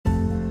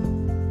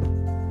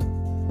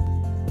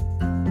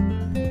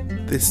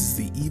This is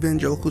the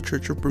Evangelical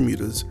Church of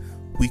Bermuda's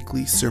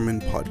weekly sermon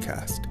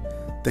podcast.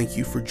 Thank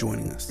you for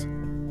joining us.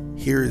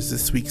 Here is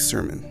this week's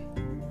sermon.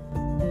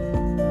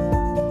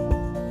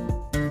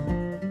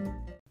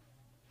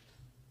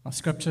 Our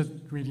scripture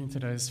reading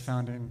today is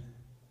found in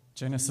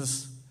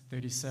Genesis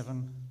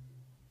 37,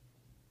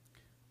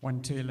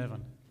 1 to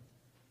 11.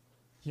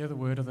 Hear the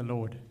word of the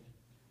Lord.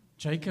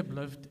 Jacob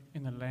lived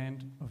in the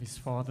land of his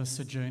father's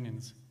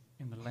sojournings,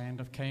 in the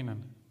land of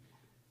Canaan.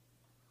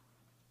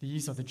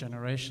 These are the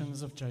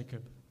generations of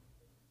Jacob.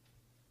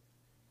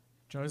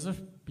 Joseph,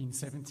 being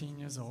 17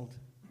 years old,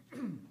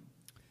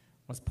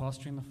 was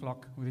pasturing the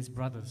flock with his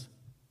brothers.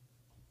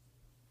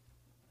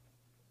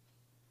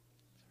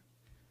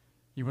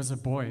 He was a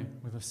boy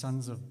with the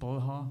sons of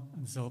Bilhah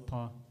and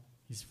Zilpah,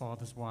 his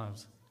father's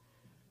wives,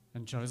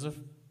 and Joseph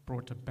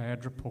brought a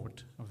bad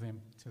report of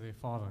them to their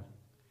father.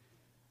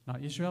 Now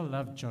Israel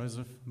loved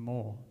Joseph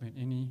more than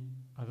any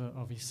other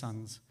of his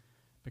sons,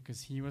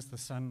 because he was the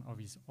son of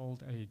his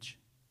old age.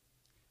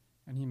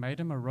 And he made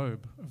him a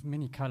robe of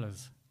many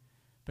colors.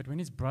 But when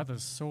his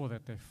brothers saw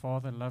that their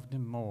father loved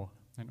him more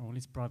than all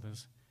his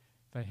brothers,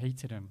 they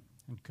hated him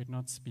and could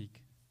not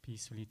speak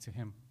peacefully to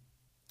him.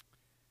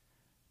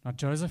 Now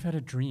Joseph had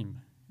a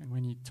dream, and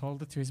when he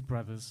told it to his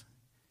brothers,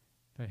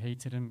 they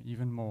hated him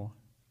even more.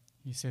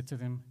 He said to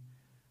them,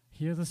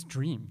 "Hear this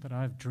dream that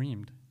I have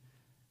dreamed.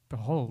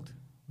 Behold,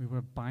 we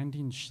were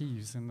binding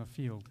sheaves in the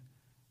field,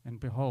 and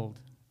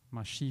behold,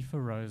 my sheaf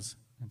arose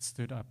and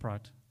stood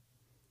upright.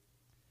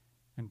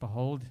 And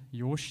behold,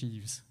 your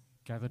sheaves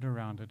gathered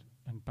around it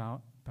and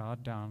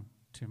bowed down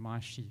to my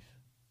sheaf."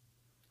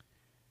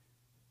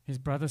 His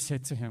brothers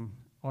said to him,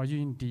 "Are you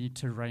indeed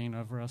to reign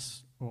over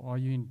us, or are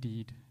you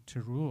indeed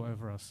to rule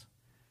over us?"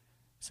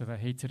 So they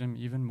hated him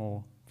even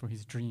more for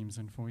his dreams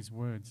and for his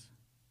words.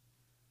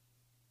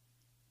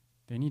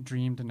 Then he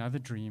dreamed another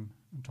dream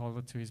and told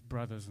it to his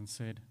brothers and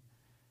said,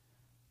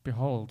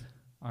 "Behold,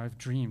 I have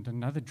dreamed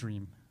another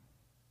dream.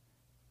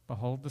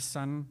 Behold, the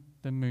sun,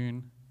 the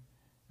moon,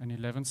 and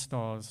 11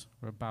 stars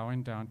were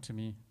bowing down to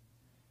me."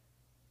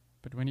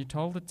 But when he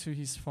told it to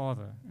his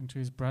father and to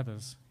his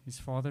brothers, his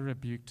father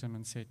rebuked him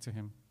and said to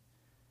him,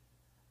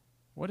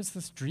 "What is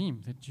this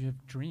dream that you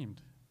have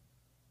dreamed?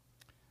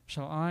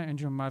 Shall I and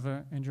your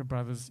mother and your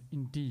brothers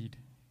indeed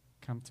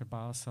come to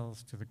bow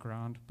ourselves to the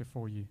ground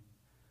before you?"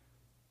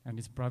 And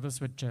his brothers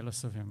were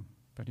jealous of him,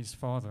 but his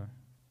father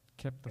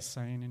kept the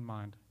saying in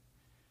mind.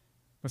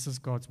 This is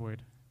God's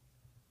word.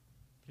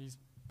 Please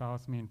bow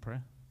with me in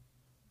prayer.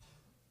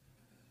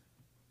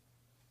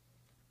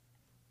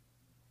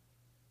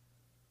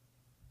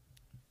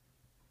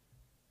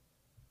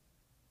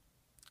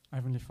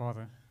 Heavenly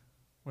Father,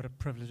 what a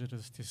privilege it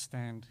is to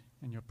stand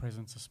in your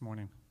presence this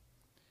morning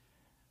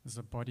as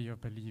a body of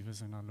believers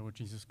in our Lord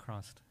Jesus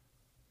Christ.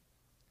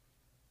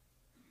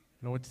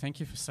 Lord, thank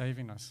you for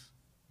saving us,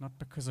 not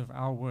because of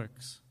our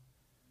works,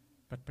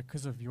 but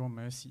because of your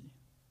mercy,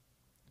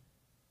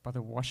 by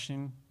the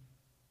washing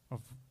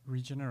of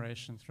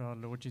regeneration through our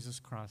Lord Jesus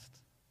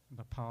Christ and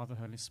the power of the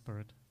Holy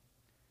Spirit.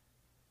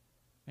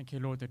 Thank you,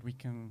 Lord, that we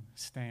can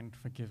stand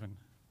forgiven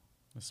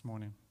this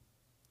morning.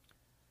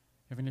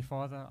 Heavenly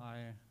Father,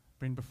 I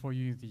bring before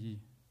you the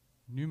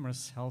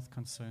numerous health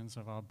concerns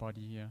of our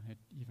body here at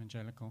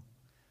Evangelical.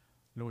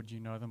 Lord, you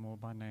know them all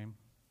by name.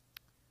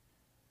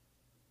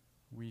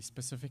 We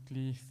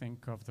specifically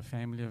think of the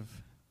family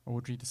of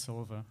Audrey De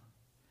Silva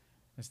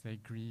as they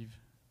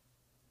grieve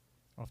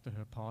after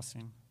her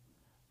passing.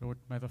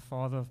 Lord, may the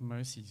Father of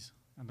mercies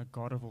and the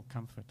God of all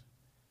comfort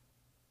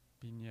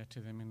be near to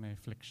them in their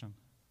affliction.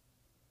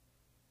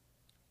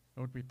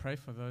 Lord, we pray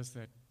for those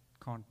that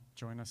can't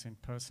join us in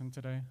person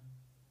today,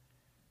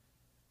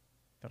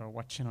 that are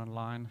watching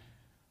online.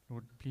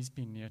 Lord, please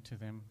be near to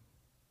them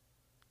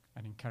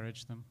and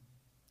encourage them.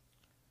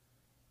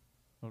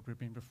 Lord, we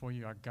bring before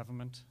you our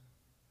government.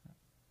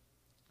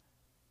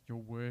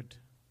 Your word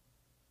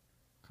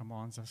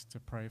commands us to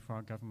pray for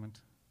our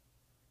government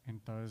and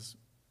those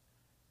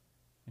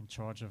in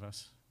charge of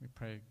us. We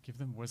pray, give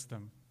them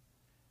wisdom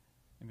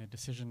in their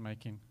decision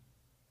making,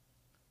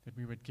 that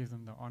we would give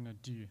them the honor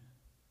due.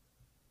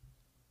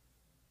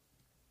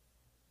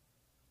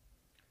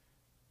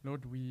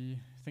 Lord, we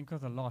think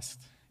of the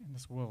lost in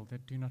this world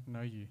that do not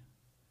know you.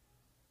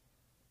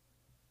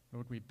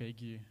 Lord, we beg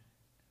you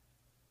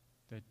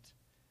that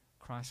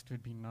Christ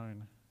would be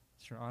known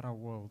throughout our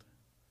world.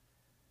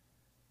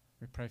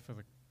 We pray for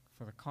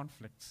the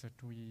conflicts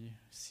that we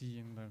see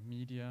in the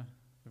media,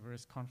 the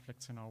various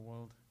conflicts in our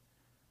world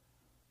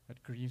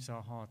that grieves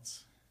our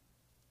hearts.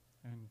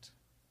 And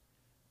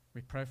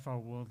we pray for our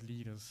world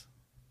leaders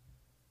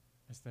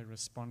as they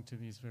respond to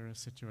these various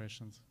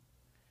situations.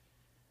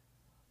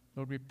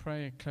 Lord, we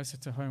pray closer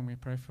to home. We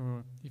pray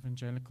for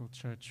Evangelical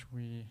Church.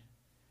 We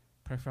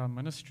pray for our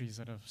ministries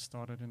that have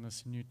started in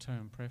this new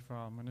term. Pray for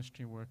our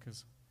ministry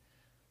workers.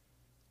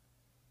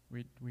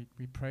 We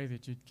pray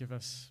that you'd give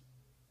us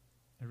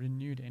a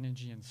renewed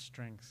energy and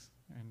strength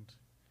and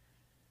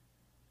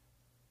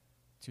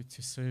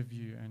to serve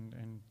you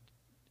and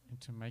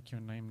to make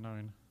your name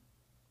known.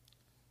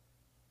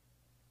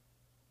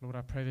 Lord,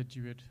 I pray that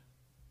you would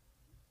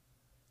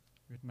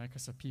You would make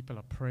us a people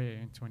of prayer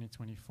in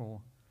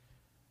 2024,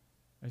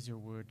 as your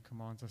word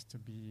commands us to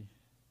be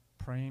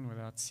praying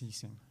without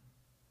ceasing.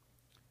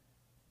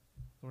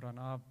 Lord, I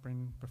now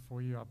bring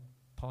before you our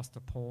Pastor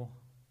Paul.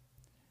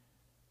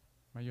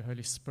 May your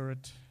Holy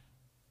Spirit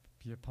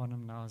be upon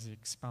him now as he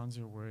expounds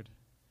your word.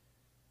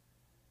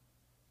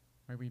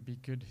 May we be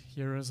good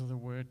hearers of the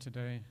word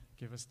today.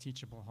 Give us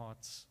teachable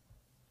hearts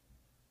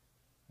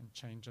and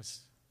change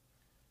us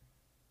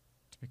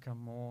to become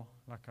more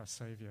like our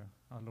Savior,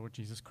 our Lord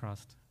Jesus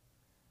Christ.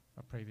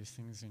 I pray these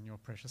things in your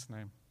precious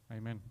name.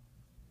 Amen.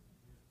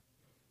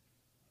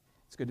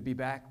 It's good to be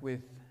back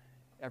with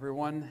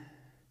everyone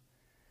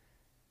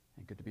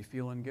and good to be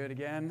feeling good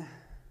again.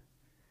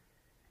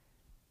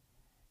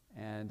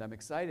 And I'm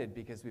excited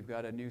because we've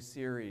got a new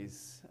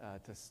series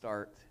to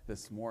start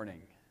this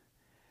morning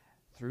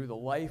through the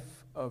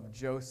life of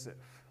Joseph,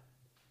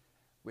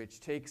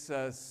 which takes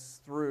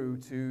us through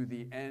to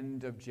the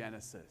end of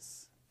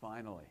Genesis,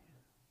 finally.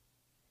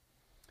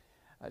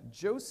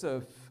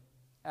 Joseph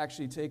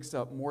actually takes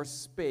up more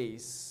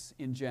space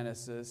in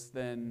Genesis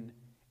than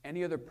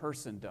any other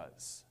person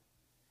does.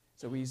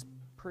 So he's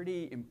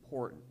pretty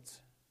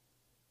important.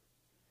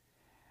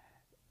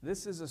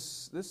 This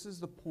is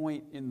the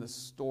point in the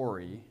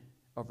story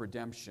of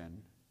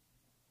redemption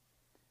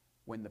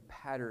when the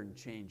pattern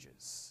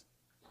changes.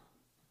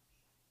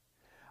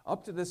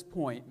 Up to this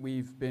point,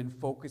 we've been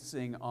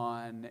focusing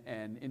on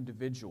an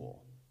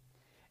individual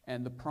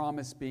and the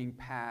promise being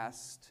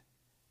passed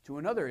to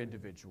another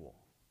individual.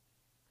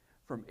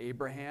 From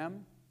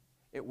Abraham,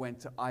 it went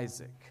to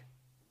Isaac,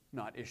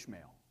 not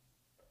Ishmael.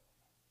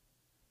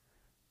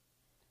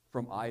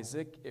 From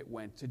Isaac, it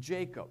went to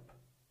Jacob,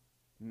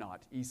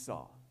 not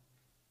Esau.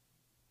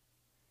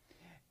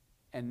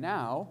 And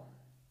now,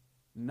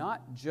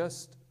 not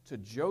just to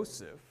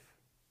Joseph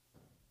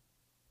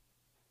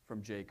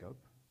from Jacob,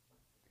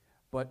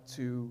 but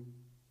to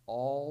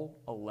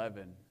all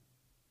 11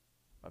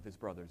 of his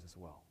brothers as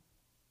well.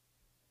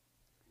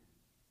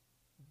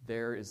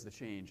 There is the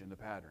change in the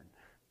pattern.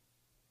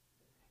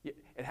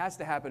 It has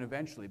to happen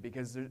eventually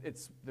because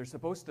they're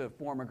supposed to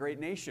form a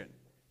great nation.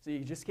 So you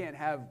just can't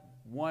have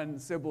one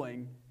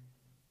sibling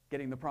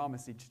getting the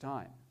promise each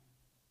time.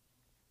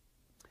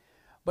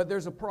 But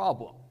there's a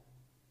problem.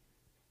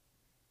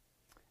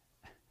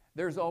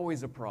 There's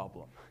always a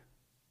problem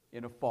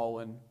in a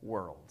fallen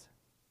world.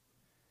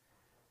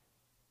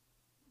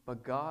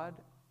 But God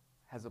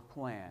has a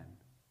plan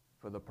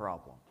for the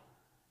problem.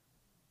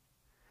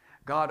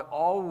 God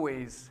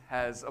always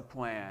has a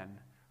plan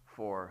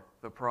for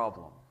the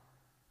problem.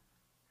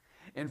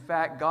 In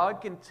fact, God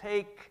can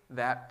take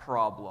that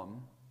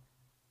problem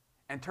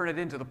and turn it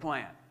into the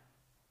plan.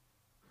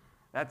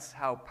 That's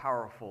how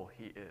powerful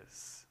He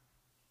is.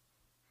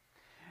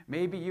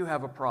 Maybe you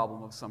have a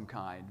problem of some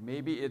kind.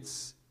 Maybe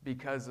it's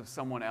because of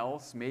someone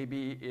else.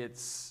 Maybe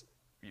it's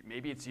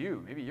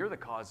you. Maybe you're the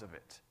cause of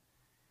it.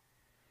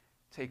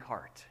 Take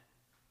heart.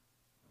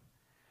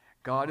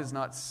 God is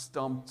not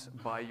stumped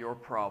by your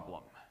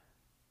problem,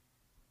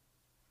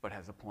 but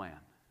has a plan.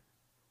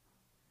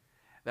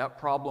 That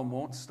problem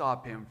won't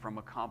stop Him from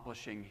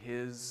accomplishing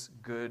His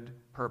good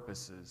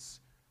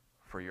purposes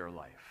for your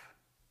life.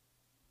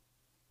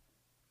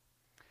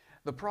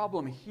 The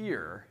problem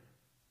here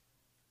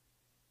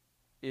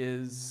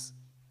is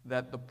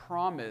that the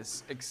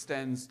promise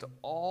extends to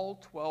all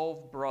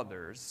 12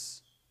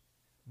 brothers,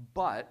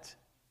 but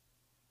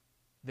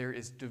there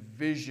is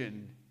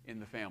division in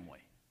the family.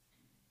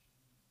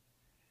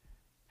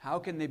 How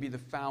can they be the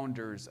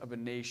founders of a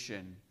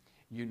nation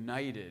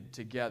united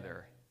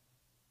together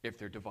if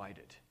they're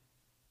divided?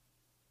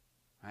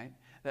 Right?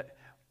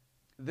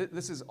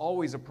 This is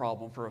always a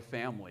problem for a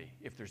family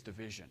if there's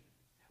division,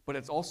 but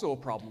it's also a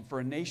problem for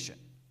a nation.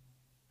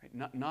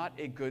 Right? Not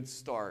a good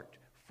start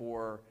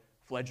for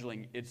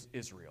fledgling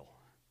Israel.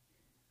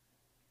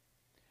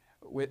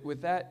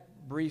 With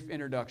that brief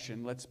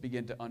introduction, let's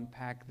begin to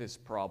unpack this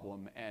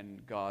problem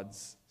and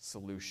God's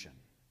solution.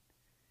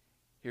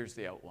 Here's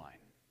the outline.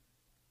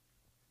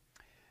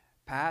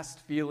 Past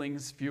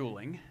feelings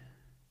fueling,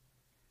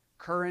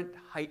 current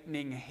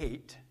heightening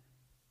hate,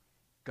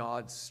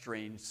 God's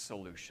strange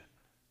solution.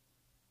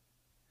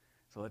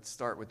 So let's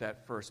start with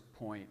that first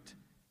point.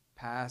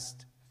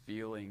 Past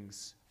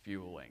feelings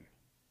fueling.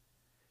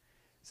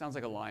 Sounds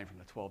like a line from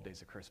the 12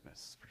 Days of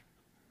Christmas.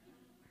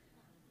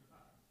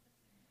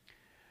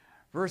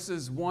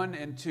 Verses 1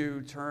 and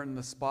 2 turn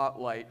the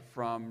spotlight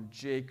from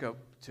Jacob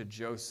to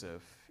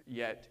Joseph,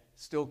 yet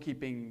still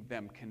keeping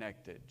them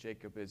connected.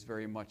 Jacob is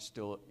very much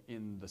still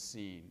in the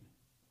scene.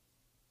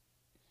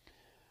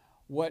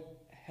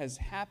 What has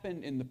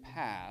happened in the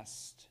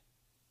past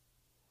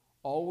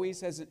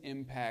always has an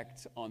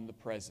impact on the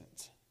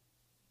present.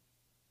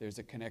 There's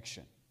a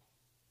connection.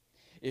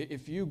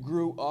 If you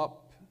grew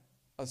up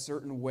a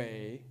certain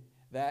way,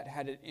 that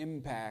had an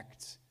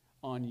impact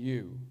on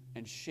you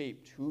and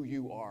shaped who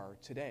you are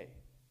today.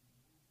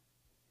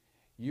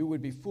 You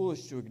would be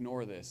foolish to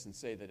ignore this and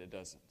say that it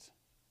doesn't.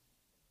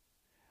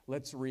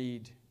 Let's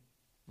read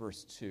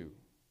verse 2.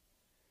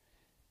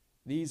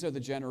 These are the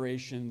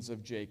generations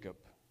of Jacob.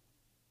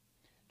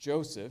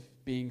 Joseph,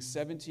 being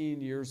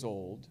 17 years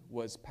old,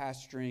 was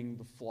pasturing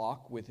the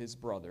flock with his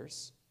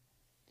brothers.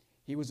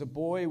 He was a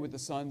boy with the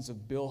sons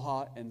of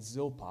Bilhah and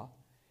Zilpah,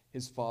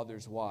 his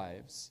father's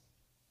wives.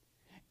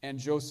 And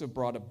Joseph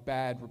brought a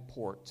bad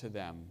report to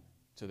them,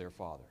 to their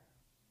father.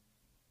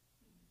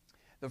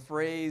 The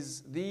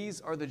phrase,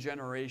 "these are the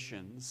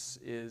generations,"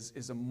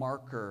 is a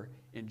marker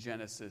in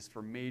Genesis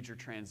for major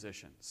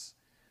transitions.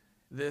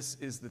 This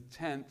is the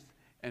 10th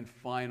and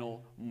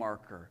final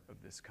marker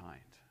of this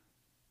kind.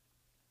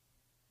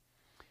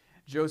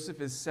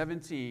 Joseph is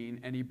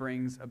 17, and he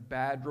brings a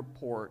bad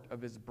report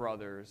of his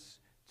brothers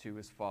to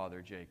his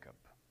father Jacob.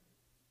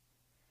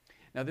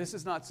 Now, this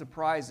is not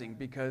surprising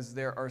because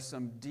there are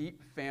some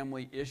deep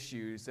family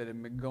issues that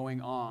have been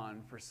going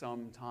on for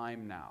some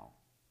time now.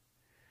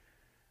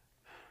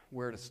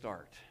 Where to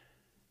start?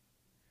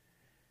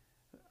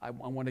 I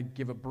want to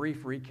give a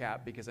brief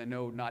recap because I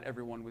know not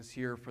everyone was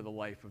here for the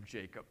life of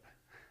Jacob.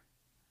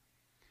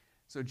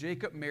 So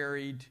Jacob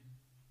married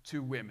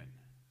 2 women.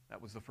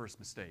 That was the first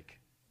mistake.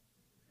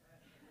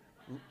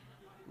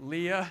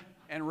 Leah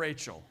and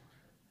Rachel.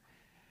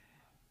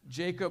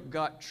 Jacob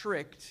got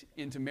tricked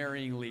into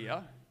marrying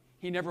Leah.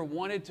 He never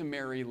wanted to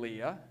marry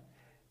Leah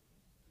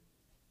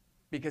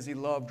because he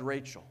loved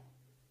Rachel.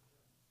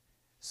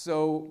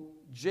 So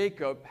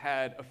Jacob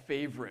had a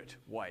favorite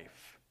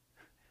wife.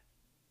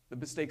 The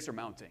mistakes are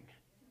mounting.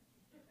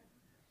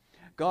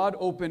 God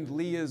opened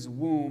Leah's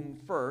womb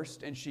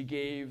first, and she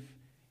gave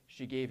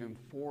him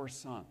 4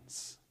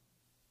 sons.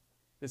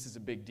 This is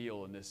a big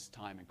deal in this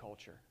time and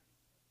culture.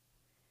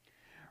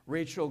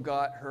 Rachel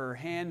got her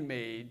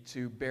handmaid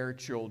to bear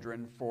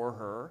children for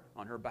her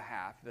on her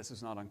behalf. This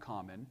is not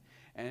uncommon.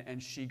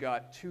 And she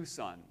got 2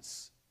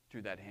 sons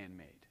through that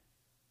handmaid.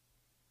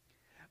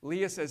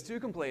 Leah says 2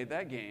 can play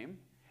that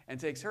game and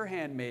takes her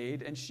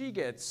handmaid, and she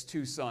gets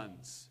 2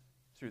 sons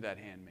through that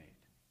handmaid.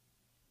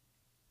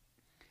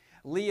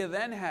 Leah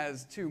then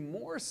has 2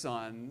 more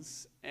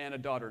sons and a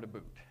daughter to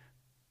boot.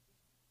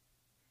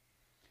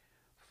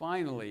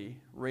 Finally,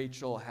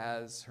 Rachel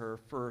has her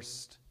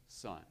first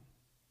son,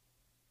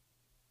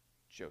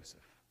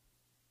 Joseph.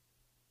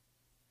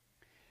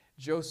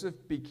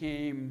 Joseph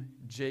became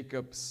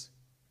Jacob's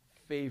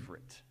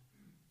favorite.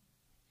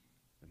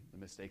 The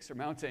mistakes are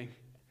mounting.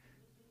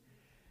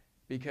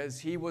 Because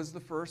he was the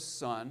first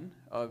son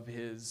of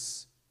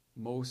his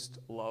most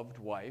loved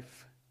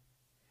wife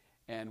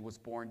and was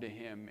born to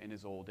him in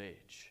his old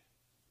age.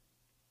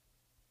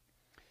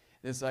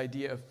 This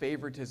idea of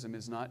favoritism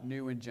is not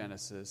new in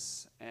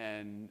Genesis,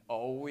 and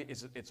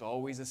it's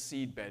always a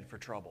seedbed for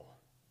trouble.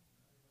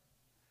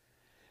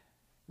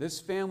 This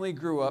family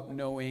grew up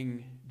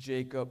knowing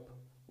Jacob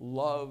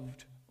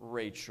loved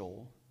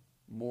Rachel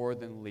more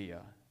than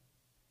Leah,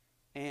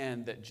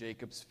 and that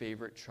Jacob's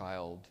favorite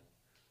child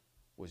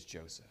was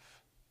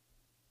Joseph.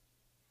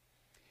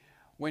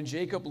 When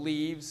Jacob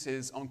leaves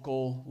his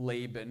uncle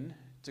Laban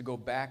to go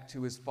back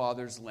to his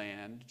father's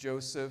land,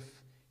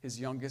 Joseph, his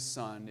youngest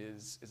son,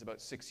 is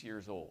about 6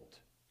 years old.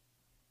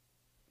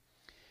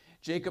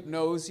 Jacob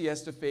knows he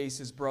has to face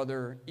his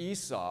brother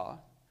Esau,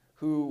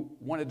 who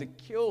wanted to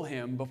kill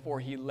him before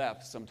he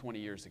left some 20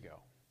 years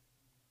ago.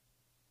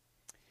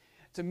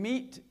 To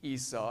meet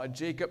Esau,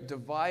 Jacob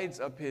divides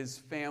up his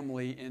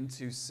family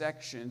into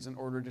sections in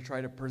order to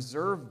try to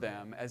preserve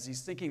them, as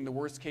he's thinking the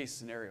worst case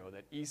scenario,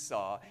 that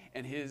Esau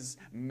and his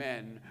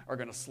men are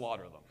going to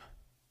slaughter them.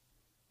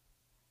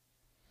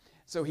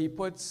 So he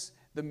puts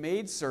the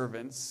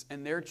maidservants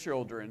and their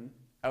children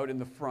out in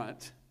the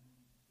front.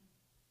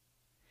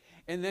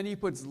 And then he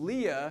puts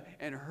Leah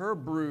and her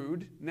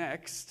brood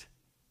next.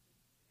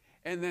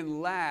 And then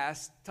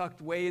last,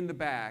 tucked way in the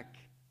back,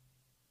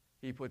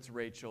 he puts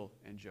Rachel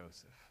and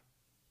Joseph.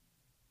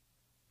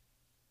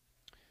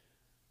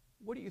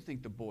 What do you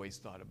think the boys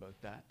thought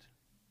about that?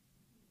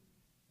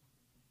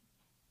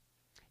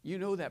 You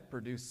know that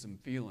produced some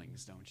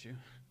feelings, don't you?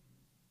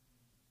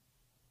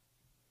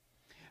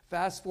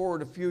 Fast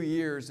forward a few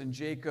years, and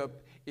Jacob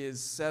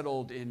is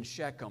settled in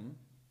Shechem.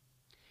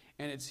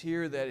 And it's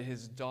here that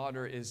his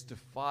daughter is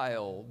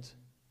defiled.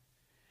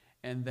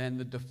 And then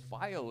the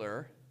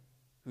defiler,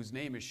 whose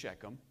name is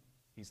Shechem,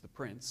 he's the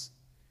prince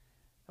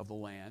of the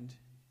land,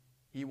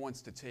 he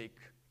wants to take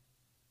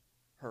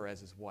her as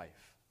his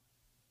wife.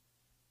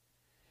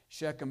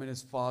 Shechem and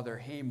his father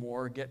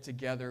Hamor get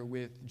together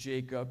with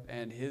Jacob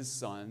and his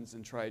sons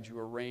and try to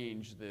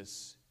arrange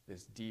this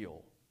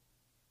deal.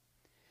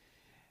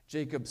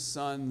 Jacob's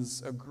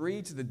sons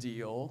agree to the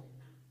deal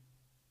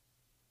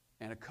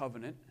and a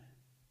covenant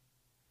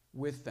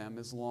with them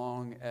as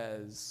long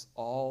as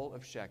all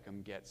of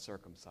Shechem gets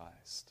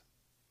circumcised.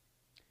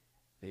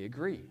 They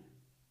agree.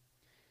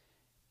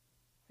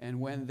 And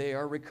when they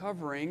are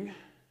recovering,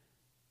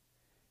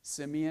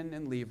 Simeon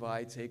and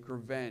Levi take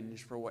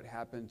revenge for what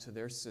happened to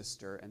their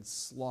sister and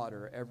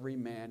slaughter every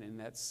man in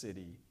that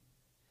city,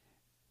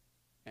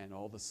 and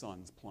all the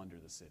sons plunder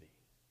the city.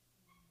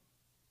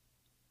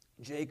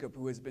 Jacob,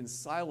 who has been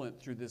silent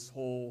through this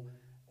whole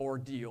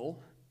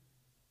ordeal,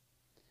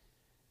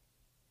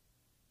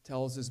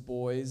 tells his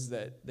boys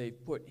that they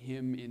put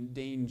him in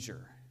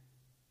danger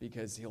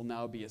because he'll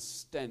now be a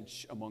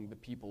stench among the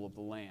people of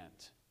the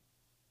land.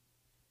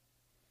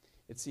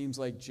 It seems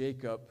like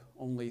Jacob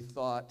only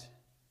thought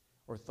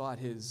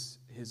his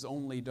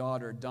only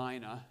daughter,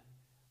 Dinah,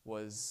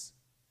 was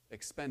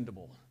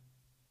expendable.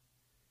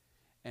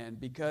 And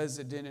because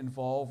it didn't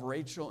involve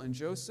Rachel and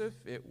Joseph,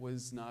 it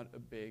was not a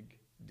big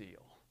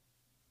deal.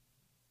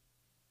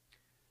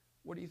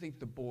 What do you think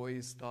the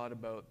boys thought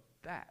about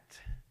that?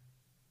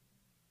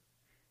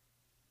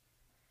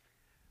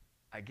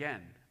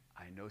 Again,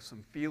 I know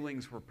some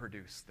feelings were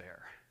produced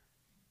there.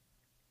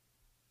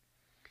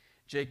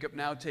 Jacob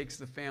now takes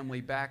the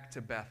family back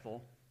to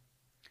Bethel.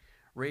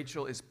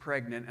 Rachel is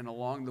pregnant, and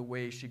along the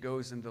way she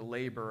goes into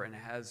labor and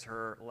has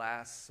her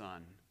last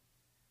son,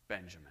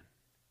 Benjamin,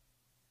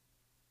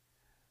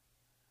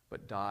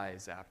 but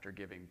dies after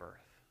giving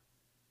birth.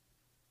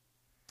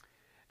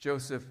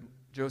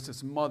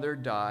 Joseph's mother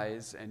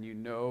dies, and you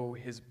know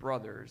his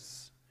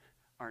brothers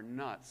are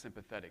not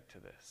sympathetic to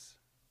this.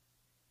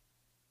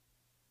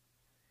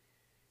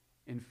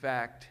 In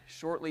fact,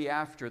 shortly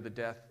after the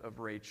death of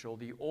Rachel,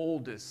 the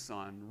oldest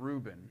son,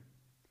 Reuben,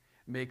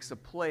 makes a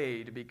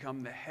play to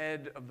become the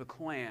head of the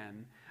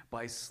clan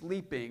by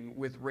sleeping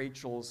with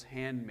Rachel's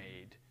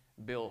handmaid,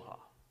 Bilhah.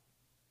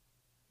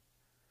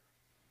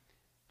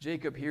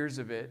 Jacob hears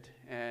of it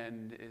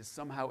and is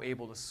somehow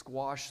able to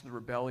squash the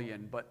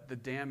rebellion, but the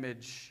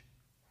damage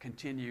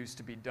continues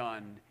to be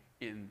done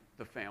in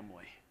the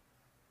family.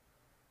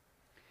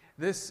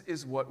 This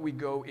is what we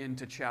go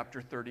into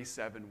chapter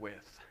 37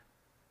 with.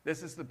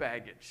 This is the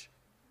baggage.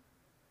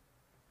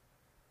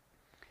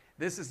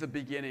 This is the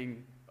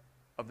beginning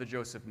of the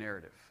Joseph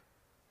narrative.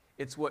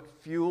 It's what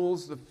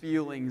fuels the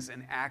feelings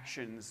and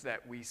actions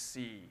that we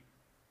see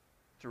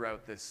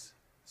throughout this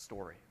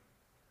story.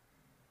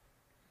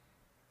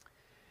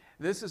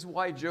 This is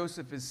why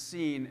Joseph is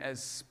seen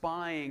as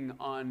spying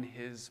on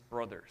his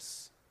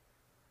brothers.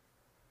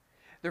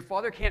 Their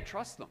father can't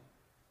trust them.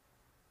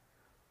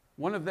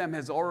 One of them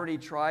has already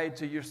tried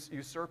to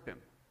usurp him.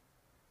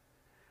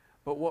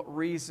 But what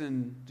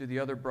reason do the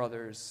other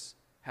brothers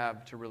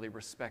have to really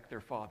respect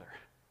their father?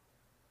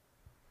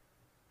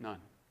 None.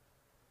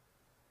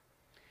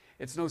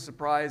 It's no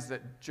surprise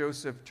that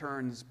Joseph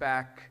turns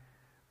back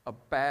a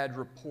bad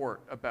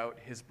report about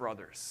his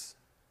brothers.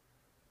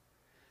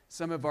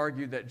 Some have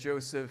argued that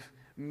Joseph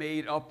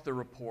made up the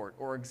report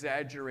or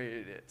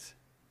exaggerated it.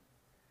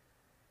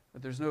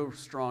 But there's no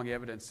strong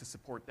evidence to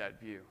support that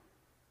view.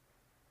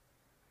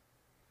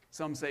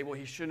 Some say, well,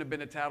 he shouldn't have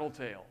been a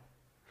tattletale.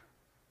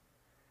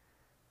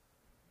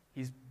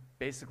 He's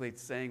basically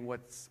saying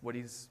what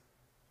he's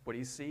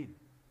seen.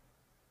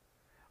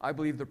 I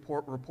believe the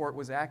report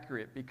was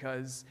accurate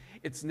because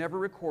it's never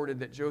recorded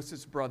that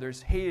Joseph's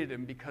brothers hated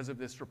him because of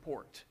this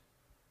report.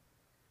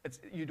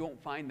 You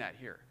don't find that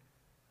here.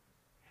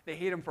 They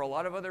hate him for a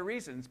lot of other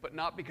reasons, but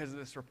not because of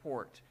this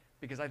report,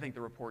 because I think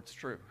the report's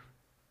true.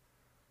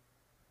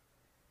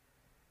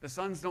 The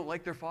sons don't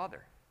like their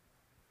father.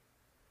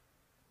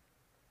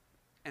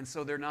 And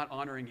so they're not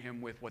honoring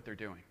him with what they're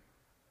doing.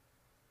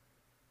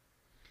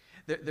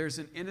 There's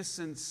an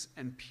innocence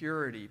and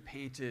purity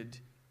painted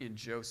in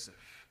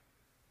Joseph.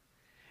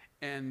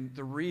 And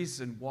the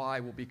reason why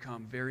will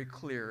become very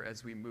clear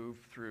as we move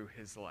through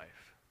his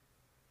life.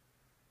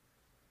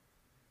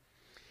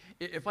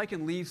 If I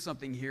can leave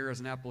something here as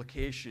an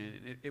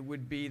application, it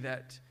would be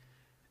that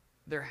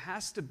there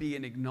has to be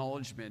an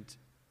acknowledgement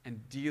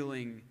and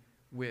dealing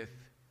with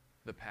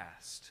the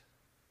past.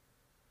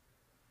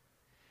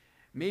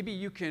 Maybe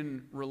you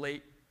can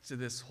relate to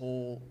this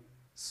whole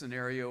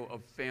scenario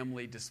of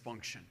family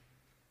dysfunction.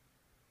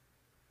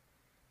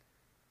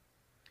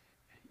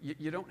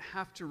 You don't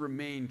have to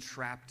remain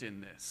trapped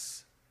in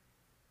this.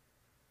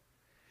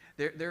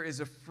 There is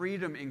a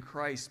freedom in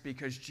Christ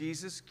because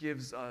Jesus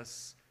gives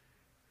us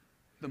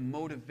the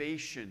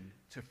motivation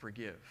to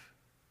forgive.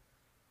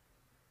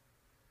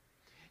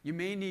 You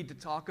may need to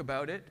talk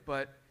about it,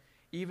 but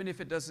even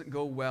if it doesn't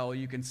go well,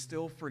 you can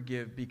still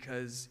forgive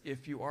because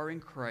if you are in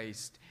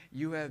Christ,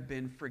 you have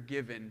been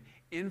forgiven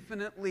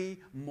infinitely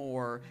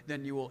more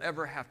than you will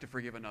ever have to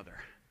forgive another.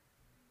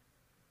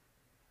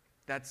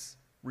 That's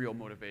real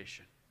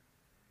motivation.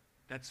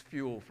 That's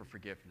fuel for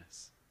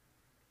forgiveness.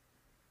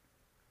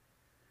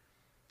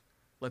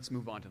 Let's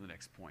move on to the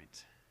next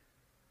point.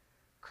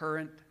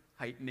 Current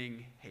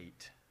heightening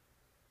hate.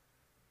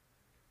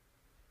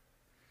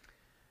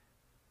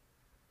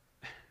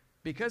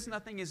 Because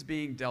nothing is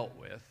being dealt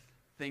with,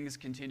 things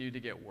continue to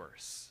get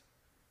worse.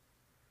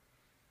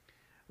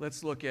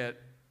 Let's look at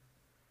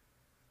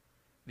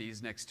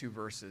these next two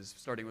verses,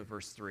 starting with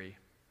verse 3.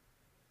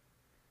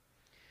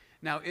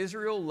 Now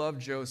Israel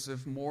loved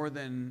Joseph more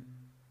than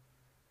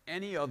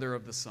any other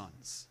of the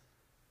sons,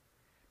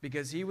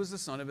 because he was the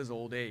son of his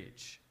old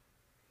age,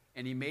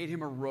 and he made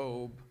him a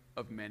robe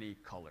of many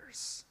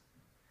colors.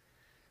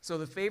 So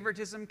the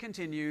favoritism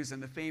continues,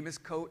 and the famous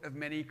coat of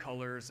many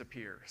colors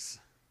appears.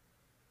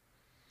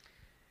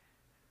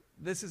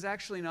 This is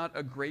actually not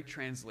a great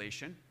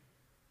translation,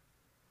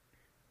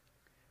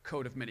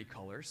 coat of many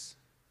colors.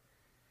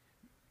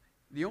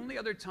 The only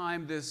other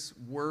time this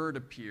word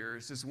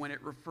appears is when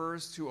it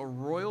refers to a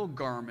royal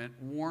garment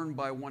worn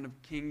by one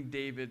of King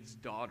David's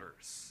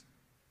daughters.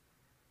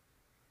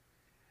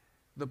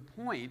 The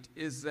point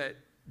is that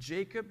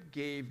Jacob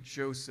gave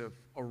Joseph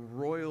a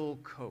royal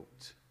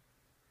coat,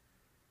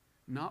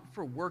 not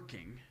for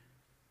working.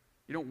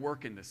 You don't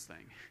work in this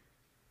thing.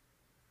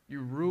 You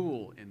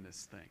rule in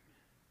this thing.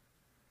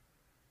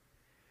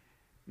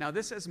 Now,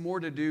 this has more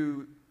to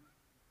do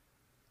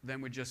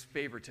than with just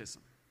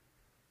favoritism.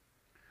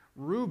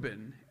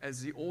 Reuben,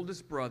 as the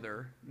oldest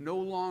brother, no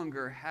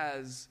longer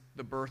has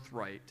the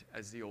birthright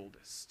as the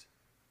oldest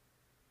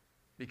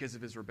because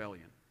of his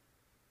rebellion.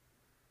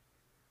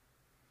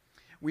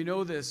 We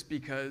know this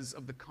because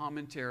of the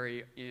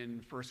commentary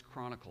in 1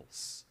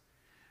 Chronicles.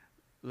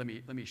 Let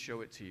me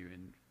show it to you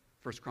in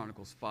 1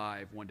 Chronicles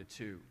 5,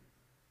 1-2.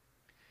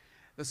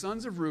 The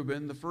sons of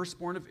Reuben, the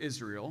firstborn of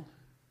Israel,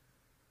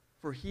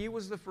 for he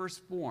was the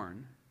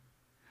firstborn,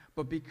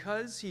 but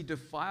because he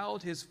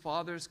defiled his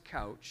father's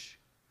couch,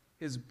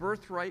 his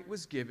birthright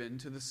was given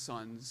to the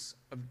sons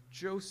of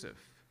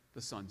Joseph,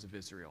 the sons of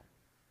Israel,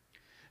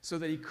 so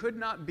that he could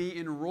not be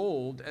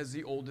enrolled as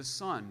the oldest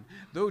son.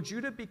 Though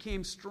Judah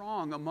became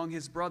strong among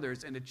his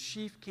brothers and a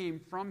chief came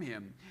from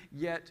him,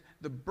 yet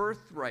the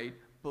birthright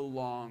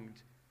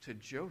belonged to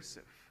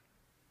Joseph.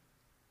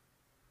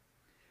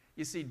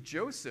 You see,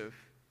 Joseph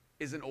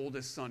is an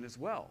oldest son as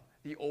well,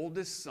 the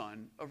oldest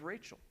son of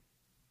Rachel.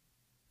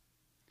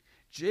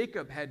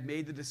 Jacob had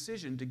made the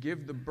decision to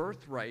give the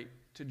birthright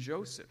to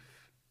Joseph.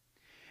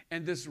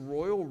 And this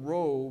royal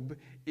robe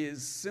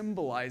is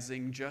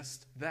symbolizing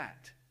just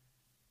that.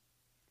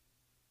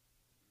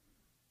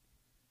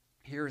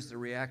 Here's the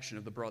reaction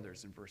of the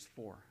brothers in verse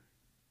 4.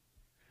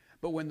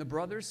 But when the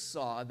brothers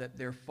saw that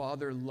their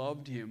father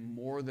loved him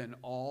more than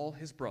all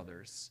his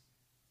brothers,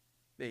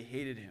 they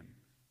hated him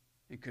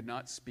and could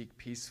not speak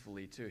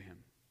peacefully to him.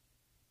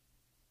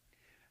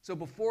 So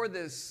before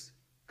this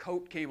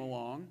coat came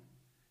along,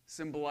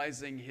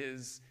 symbolizing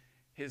his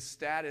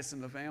status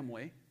in the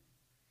family,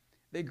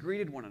 they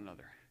greeted one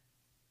another.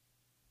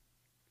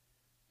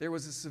 There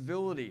was a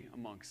civility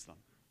amongst them.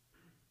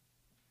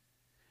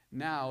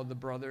 Now the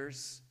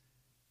brothers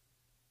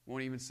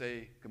won't even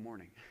say good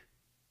morning.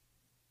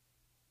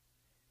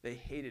 They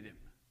hated him.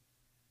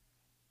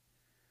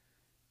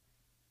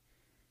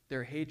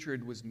 Their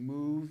hatred was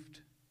moved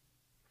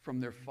from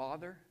their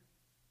father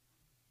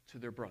to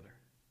their brother.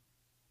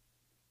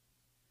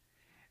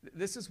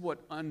 This is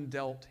what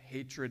undealt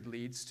hatred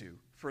leads to,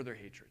 further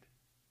hatred.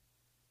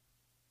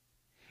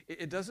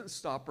 It doesn't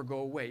stop or go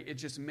away. It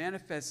just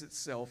manifests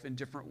itself in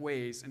different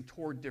ways and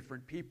toward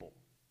different people.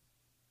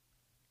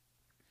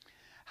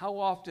 How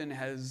often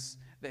has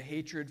the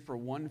hatred for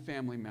one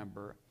family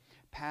member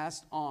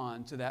passed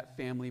on to that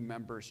family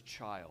member's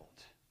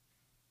child?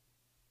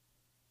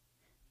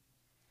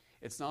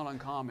 It's not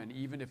uncommon,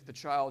 even if the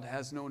child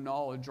has no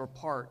knowledge or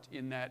part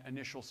in that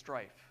initial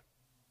strife.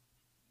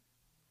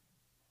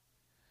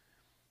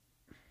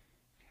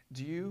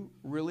 Do you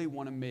really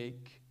want to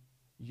make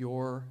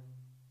your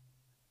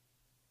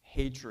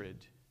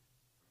hatred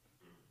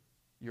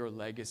your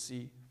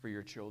legacy for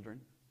your children?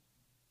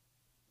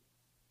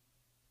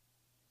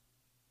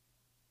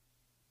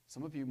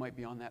 Some of you might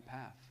be on that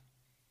path.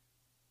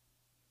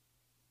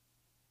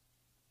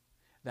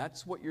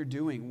 That's what you're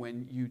doing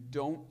when you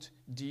don't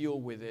deal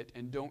with it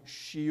and don't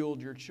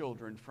shield your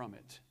children from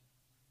it.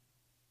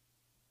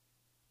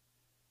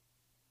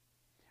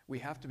 We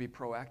have to be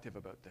proactive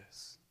about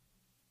this.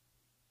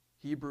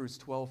 Hebrews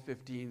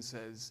 12:15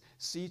 says,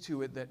 "See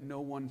to it that no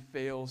one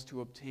fails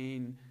to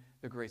obtain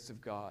the grace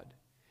of God,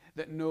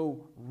 that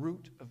no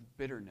root of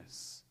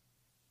bitterness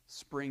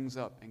springs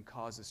up and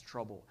causes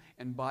trouble,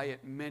 and by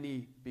it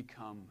many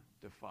become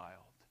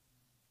defiled."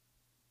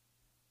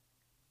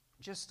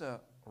 Just a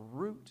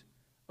root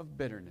of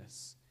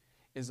bitterness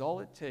is all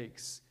it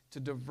takes to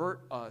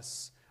divert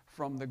us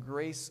from the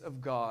grace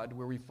of God,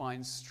 where we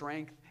find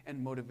strength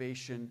and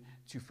motivation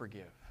to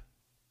forgive.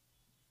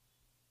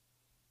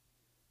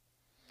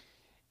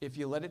 If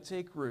you let it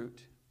take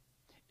root,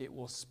 it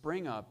will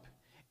spring up,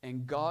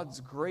 and God's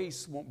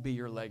grace won't be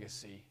your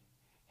legacy.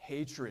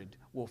 Hatred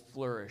will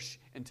flourish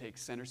and take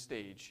center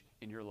stage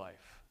in your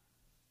life.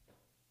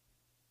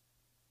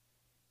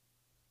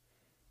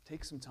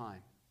 Take some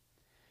time.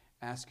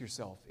 Ask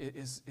yourself,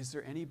 is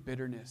there any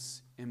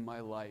bitterness in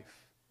my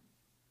life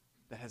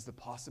that has the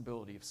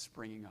possibility of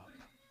springing up?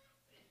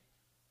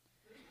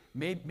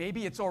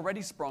 Maybe it's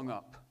already sprung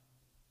up.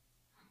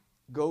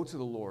 Go to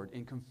the Lord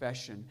in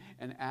confession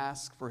and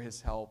ask for His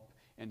help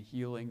and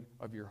healing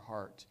of your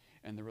heart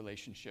and the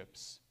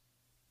relationships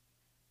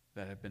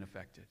that have been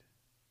affected.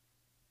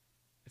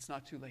 It's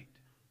not too late.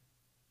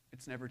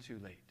 It's never too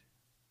late.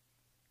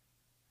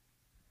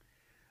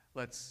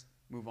 Let's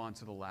move on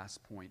to the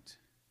last point,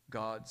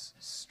 God's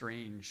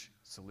strange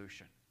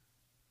solution.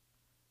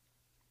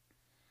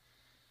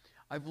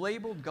 I've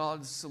labeled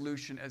God's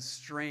solution as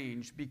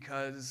strange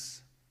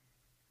because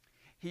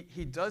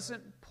He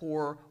doesn't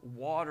pour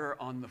water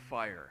on the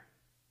fire.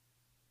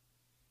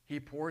 He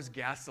pours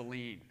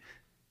gasoline.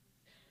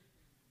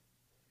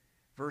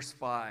 Verse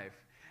 5.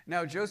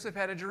 Now Joseph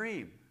had a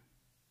dream,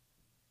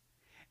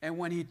 and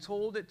when he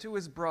told it to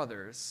his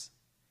brothers,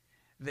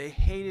 they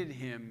hated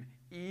him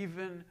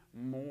even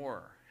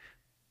more.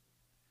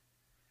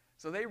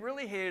 So they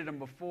really hated him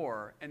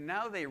before, and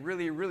now they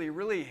really, really,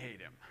 really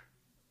hate him.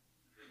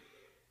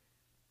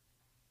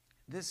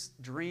 This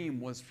dream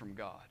was from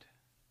God.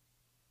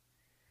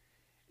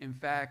 In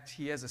fact,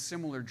 he has a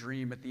similar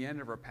dream at the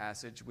end of our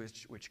passage,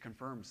 which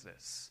confirms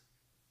this.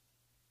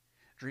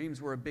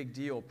 Dreams were a big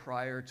deal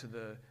prior to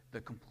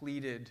the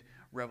completed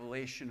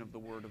revelation of the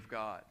Word of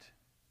God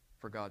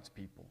for God's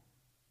people.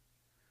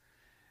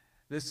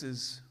 This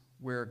is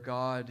where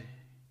God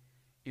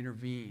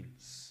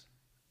intervenes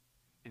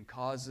and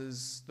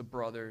causes the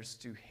brothers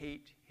to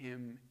hate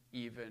him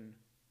even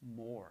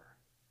more.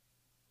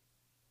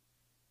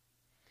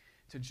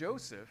 To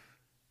Joseph,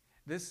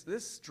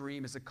 this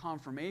dream is a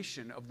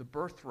confirmation of the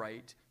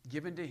birthright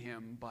given to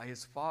him by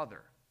his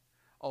father.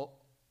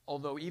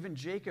 Although even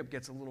Jacob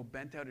gets a little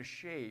bent out of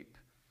shape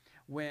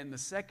when the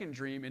second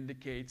dream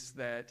indicates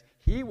that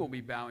he will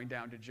be bowing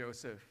down to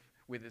Joseph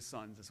with his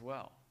sons as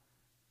well.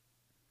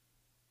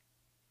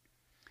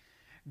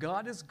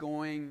 God is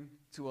going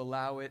to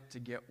allow it to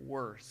get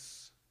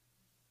worse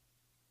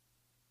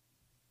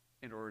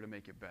in order to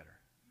make it better.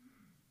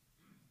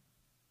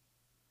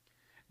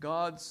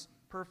 God's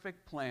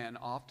perfect plan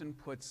often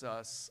puts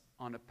us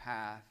on a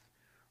path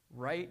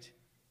right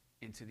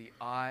into the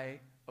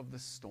eye of the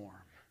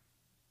storm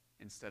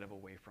instead of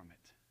away from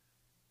it.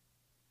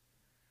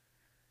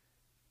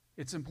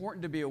 It's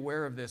important to be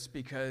aware of this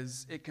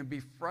because it can be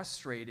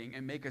frustrating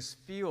and make us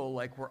feel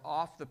like we're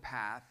off the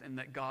path and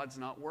that God's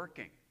not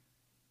working.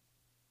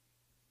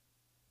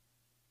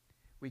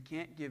 We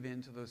can't give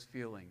in to those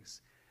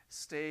feelings.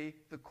 Stay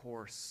the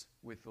course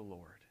with the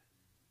Lord.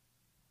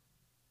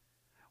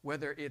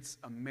 Whether it's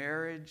a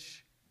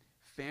marriage,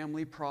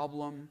 family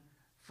problem,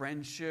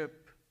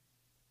 friendship,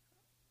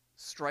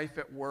 strife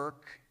at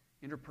work,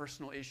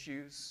 interpersonal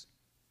issues,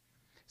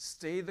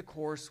 stay the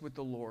course with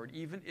the Lord,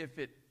 even if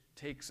it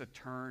takes a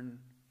turn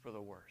for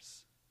the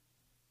worse.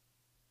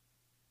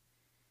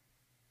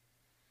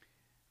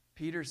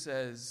 Peter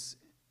says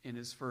in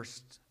his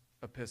first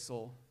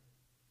epistle,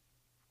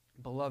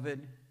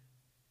 "Beloved,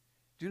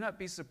 do not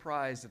be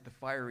surprised at the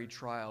fiery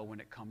trial when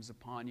it comes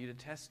upon you to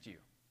test you,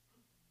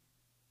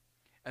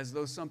 as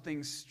though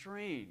something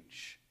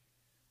strange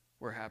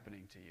were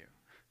happening to you.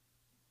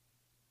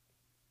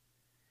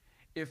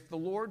 If the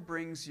Lord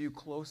brings you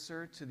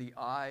closer to the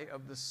eye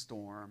of the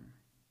storm,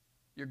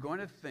 you're going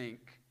to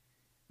think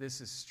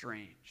this is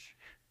strange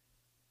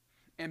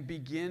and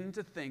begin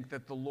to think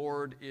that the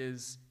Lord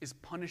is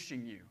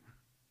punishing you.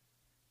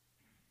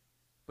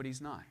 But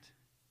he's not.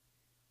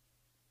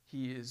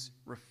 He is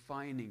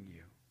refining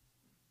you,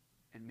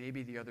 and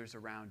maybe the others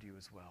around you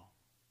as well.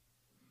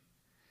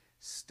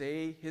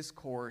 Stay his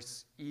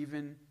course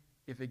even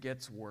if it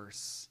gets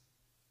worse,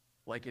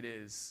 like it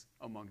is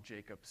among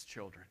Jacob's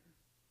children."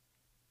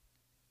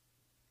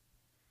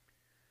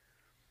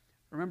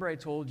 Remember I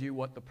told you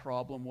what the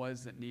problem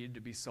was that needed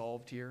to be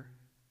solved here?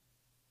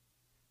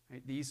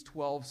 Right? These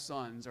 12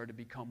 sons are to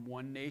become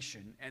one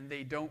nation, and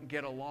they don't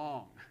get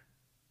along.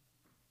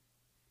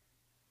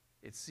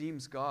 It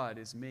seems God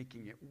is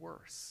making it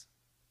worse.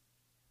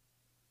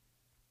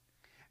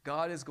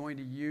 God is going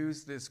to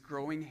use this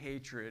growing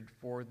hatred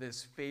for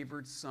this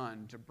favored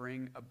son to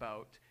bring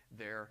about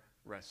their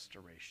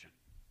restoration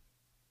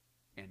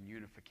and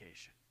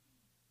unification.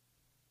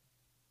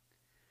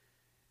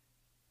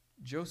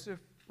 Joseph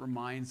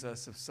reminds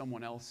us of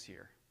someone else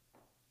here,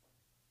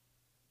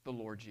 the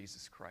Lord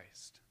Jesus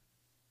Christ.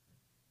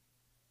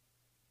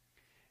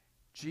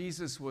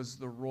 Jesus was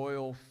the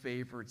royal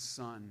favored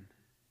son,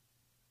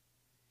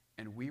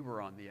 and we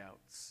were on the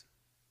outs.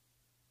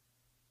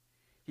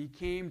 He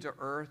came to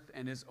earth,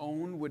 and his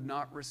own would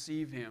not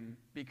receive him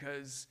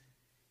because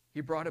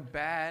he brought a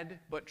bad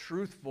but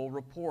truthful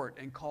report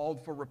and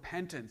called for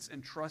repentance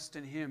and trust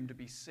in him to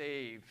be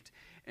saved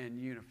and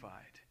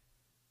unified.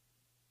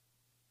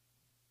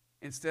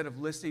 Instead of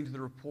listening to the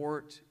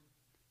report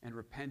and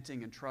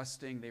repenting and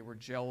trusting, they were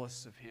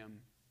jealous of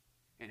him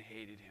and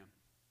hated him.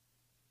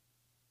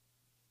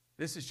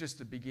 This is just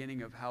the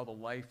beginning of how the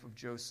life of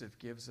Joseph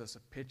gives us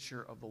a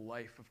picture of the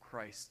life of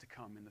Christ to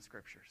come in the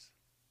Scriptures.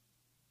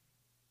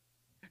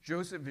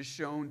 Joseph is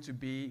shown to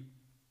be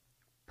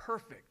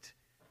perfect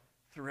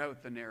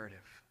throughout the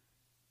narrative.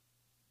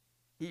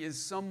 He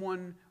is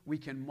someone we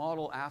can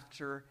model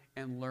after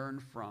and learn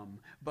from.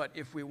 But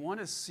if we want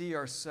to see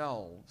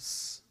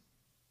ourselves,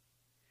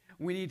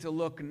 we need to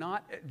look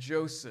not at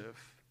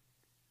Joseph,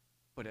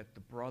 but at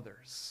the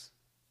brothers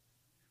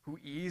who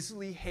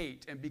easily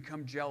hate and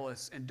become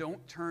jealous and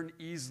don't turn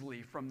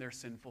easily from their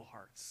sinful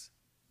hearts.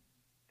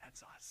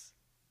 That's us.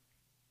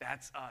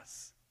 That's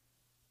us.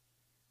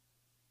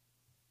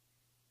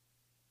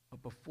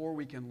 But before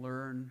we can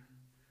learn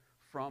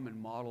from and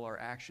model our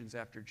actions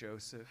after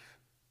Joseph,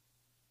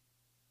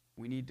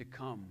 we need to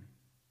come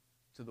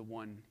to the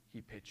one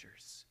he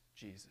pictures,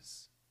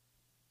 Jesus.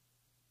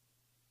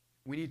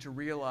 We need to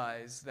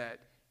realize that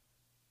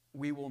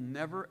we will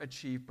never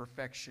achieve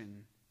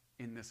perfection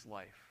in this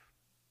life,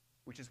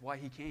 which is why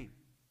he came.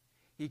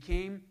 He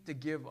came to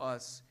give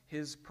us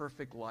his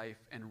perfect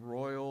life and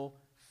royal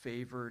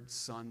favored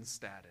son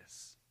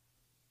status.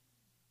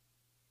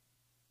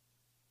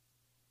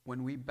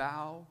 When we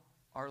bow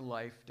our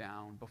life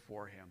down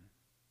before him,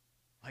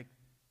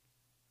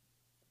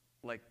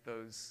 like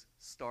those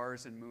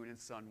stars and moon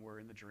and sun were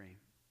in the dream,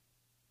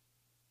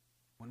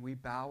 when we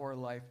bow our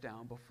life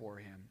down before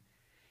him,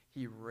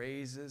 he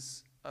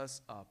raises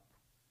us up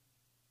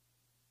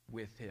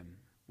with him,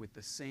 with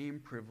the same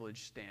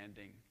privileged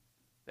standing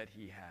that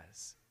he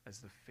has as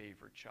the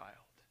favored child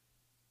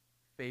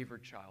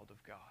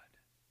of God.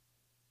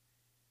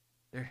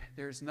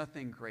 There's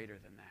nothing greater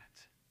than that.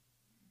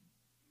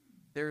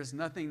 There is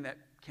nothing that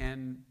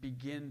can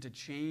begin to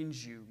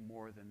change you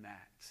more than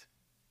that.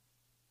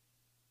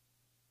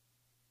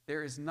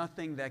 There is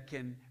nothing that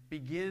can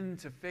begin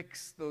to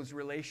fix those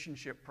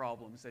relationship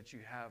problems that you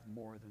have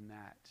more than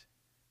that.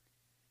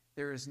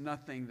 There is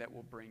nothing that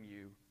will bring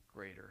you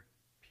greater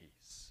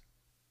peace.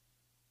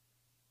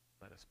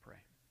 Let us pray.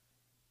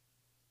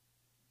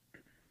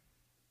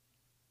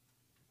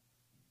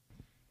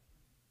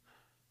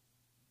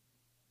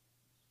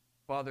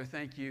 Father,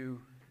 thank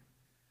you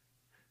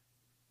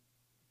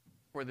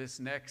for this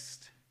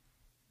next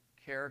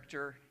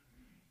character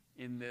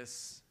in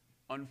this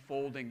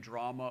unfolding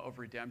drama of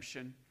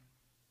redemption,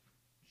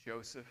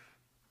 Joseph.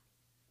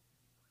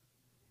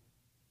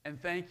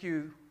 And thank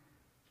you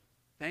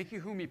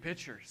whom he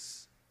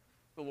pictures,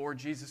 the Lord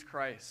Jesus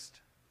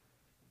Christ.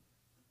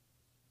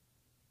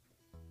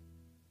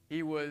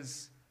 He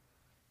was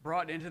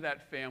brought into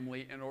that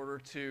family in order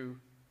to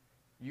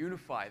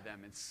unify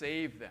them and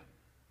save them.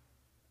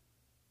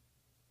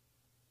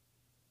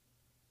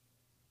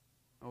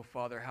 Oh,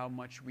 Father, how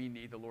much we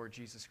need the Lord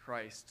Jesus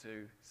Christ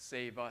to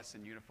save us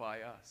and unify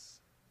us.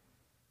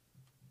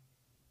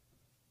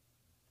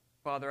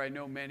 Father, I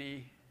know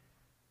many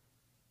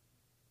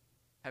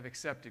have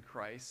accepted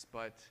Christ,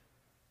 but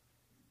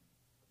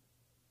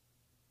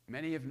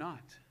many have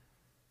not.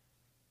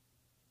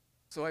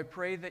 So I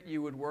pray that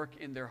you would work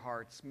in their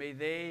hearts. May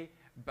they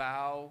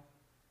bow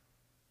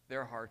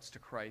their hearts to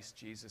Christ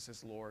Jesus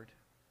as Lord,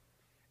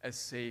 as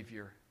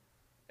Savior,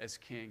 as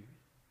King,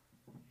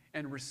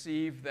 and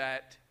receive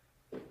that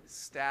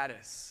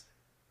status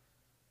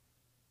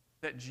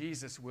that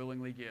Jesus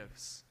willingly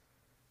gives,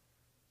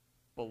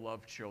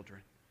 beloved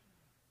children.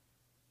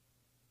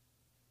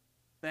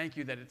 Thank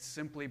you that it's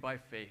simply by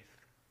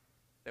faith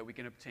that we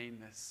can obtain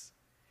this.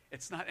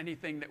 It's not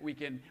anything that we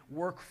can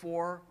work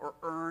for or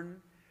earn,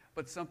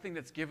 but something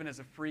that's given as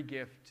a free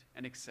gift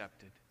and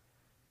accepted.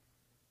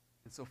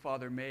 And so,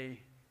 Father, may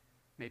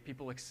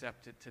people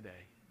accept it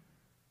today.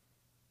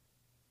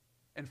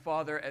 And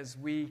Father, as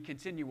we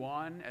continue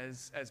on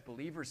as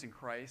believers in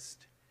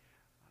Christ,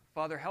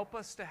 Father, help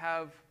us to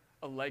have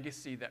a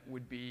legacy that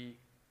would be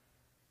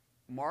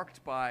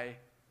marked by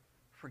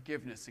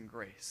forgiveness and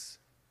grace.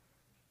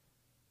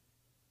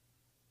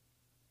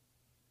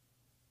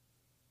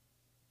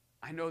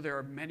 I know there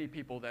are many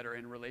people that are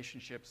in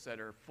relationships that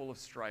are full of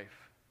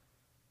strife.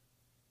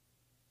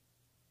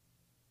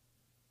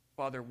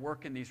 Father,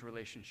 work in these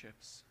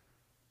relationships,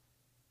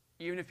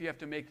 even if you have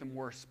to make them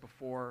worse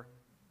before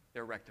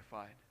they're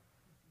rectified.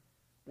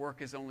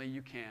 Work as only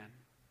you can.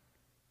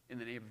 In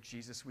the name of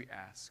Jesus we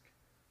ask.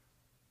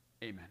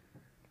 Amen.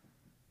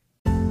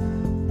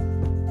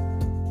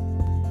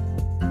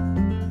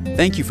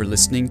 Thank you for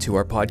listening to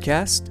our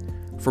podcast.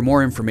 For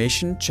more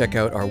information, check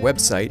out our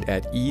website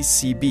at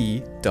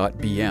ecb.bm.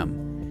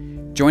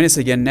 Join us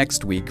again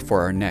next week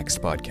for our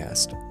next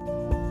podcast.